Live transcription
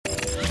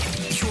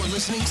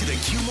listening to the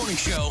Q Morning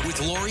Show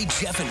with Lori,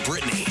 Jeff, and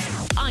Brittany.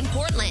 On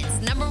Portland's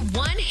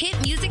 #1 hit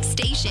music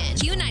station,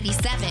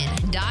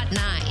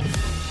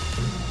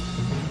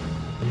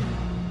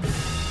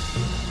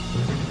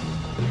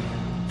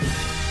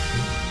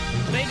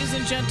 Q97.9. Ladies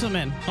and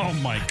gentlemen. Oh,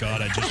 my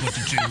God. I just looked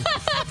at you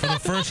for the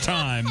first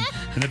time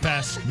in the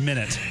past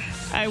minute.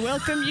 I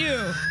welcome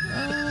you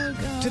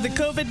to the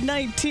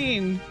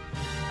COVID-19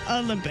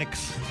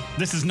 Olympics.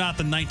 This is not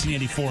the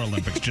 1984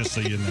 Olympics, just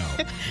so you know.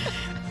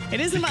 It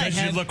is in my Because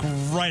head. you look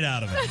right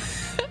out of it.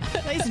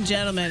 Ladies and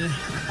gentlemen,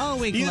 all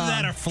week Either long.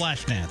 that or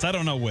Flashdance. I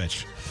don't know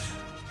which.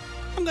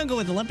 I'm going to go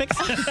with Olympics.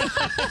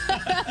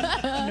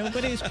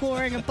 Nobody's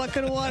pouring a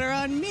bucket of water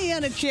on me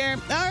on a chair.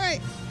 All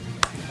right.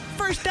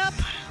 First up.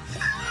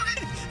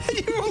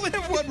 You only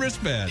have one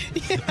wristband.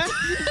 Yeah.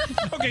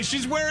 Okay,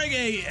 she's wearing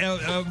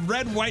a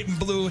red, white, and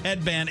blue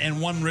headband and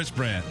one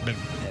wristband.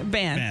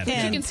 Band. Which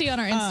you can see on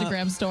our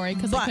Instagram story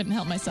because I couldn't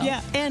help myself.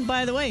 Yeah, and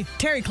by the way,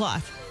 terry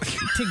cloth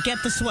to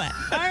get the sweat.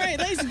 All right,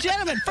 ladies and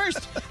gentlemen,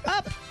 first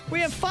up, we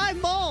have 5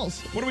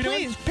 balls. What are we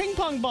doing? Please, ping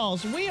pong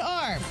balls.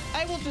 I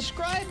will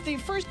describe the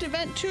first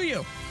event to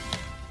you.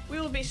 We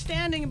will be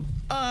standing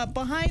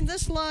behind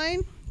this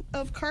line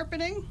of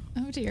carpeting.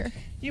 Oh, dear.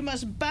 You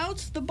must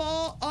bounce the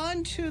ball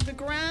onto the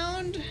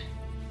ground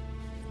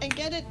and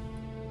get it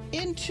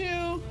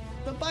into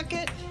the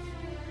bucket.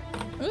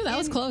 Ooh, that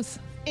was close.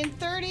 In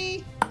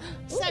 30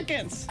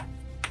 seconds.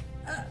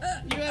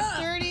 You have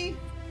 30.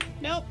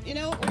 Nope. You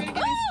know, we're going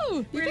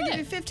to give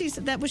you 50.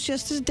 That was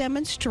just a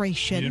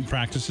demonstration. You didn't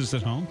practice this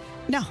at home?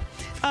 No.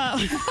 All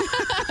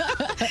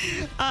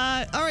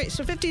right,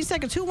 so 15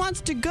 seconds. Who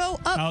wants to go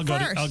up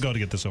first? I'll go to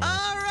get this over.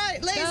 All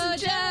right, ladies and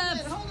gentlemen.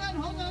 Jeff. Hold on.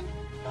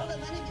 Let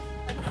me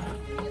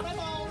get my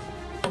balls.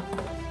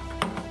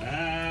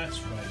 That's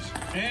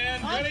right.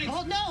 And ready?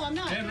 Oh, no, I'm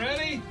not. And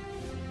ready?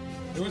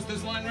 What's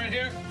this line right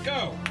here?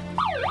 Go.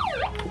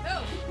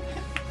 Go.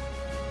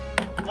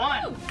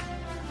 1,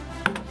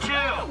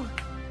 2,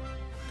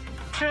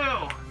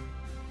 2,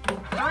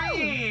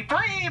 3.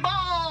 3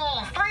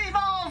 balls. 3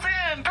 balls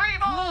in. 3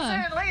 balls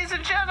in. Ladies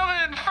and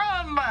gentlemen,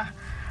 from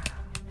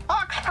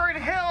Oxford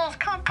Hills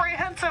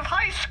Comprehensive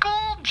High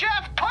School,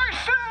 Jeff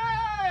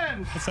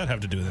Parsons. What's that have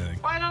to do with anything?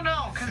 I don't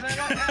know, because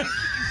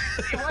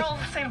we're all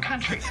the same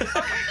country.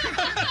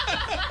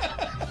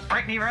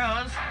 Brittany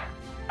Rose,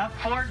 up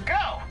for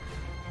go.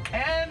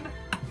 And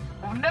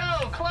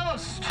no,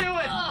 close to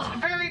it.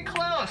 Very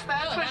close.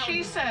 That's what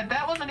she said.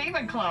 That wasn't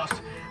even close.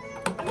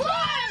 One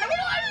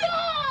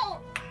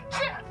ball.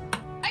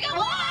 I got 1.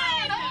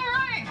 All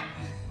right.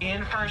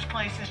 In first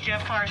place is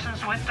Jeff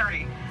Parsons with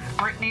 3.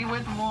 Brittany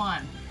with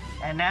 1.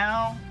 And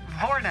now,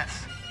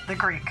 Vornis, the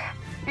Greek.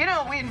 You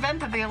know, we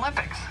invented the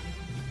Olympics.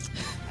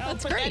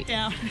 That's Put great. that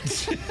down.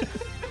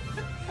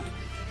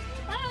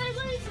 All right,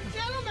 ladies and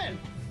gentlemen.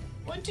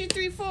 1, 2,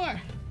 3,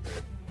 4.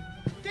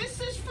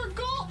 This is for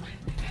gold.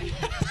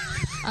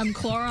 I'm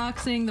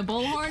Cloroxing the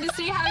bullhorn to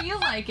see how you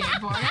like it,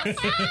 Boris.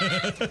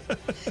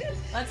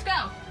 Let's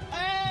go.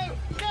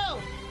 Go.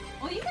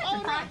 Well, you got to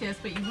practice,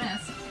 but you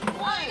missed. One.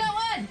 Oh, you got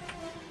 1.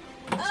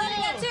 Oh, you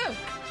got 2.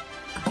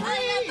 Oh,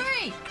 you got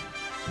 3.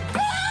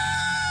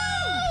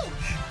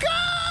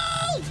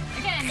 Gold!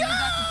 Again, you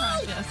got to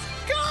practice.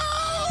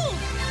 Gold!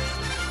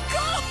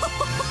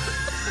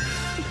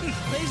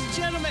 Ladies and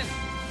gentlemen,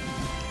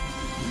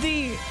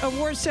 the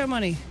award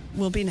ceremony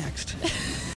will be next.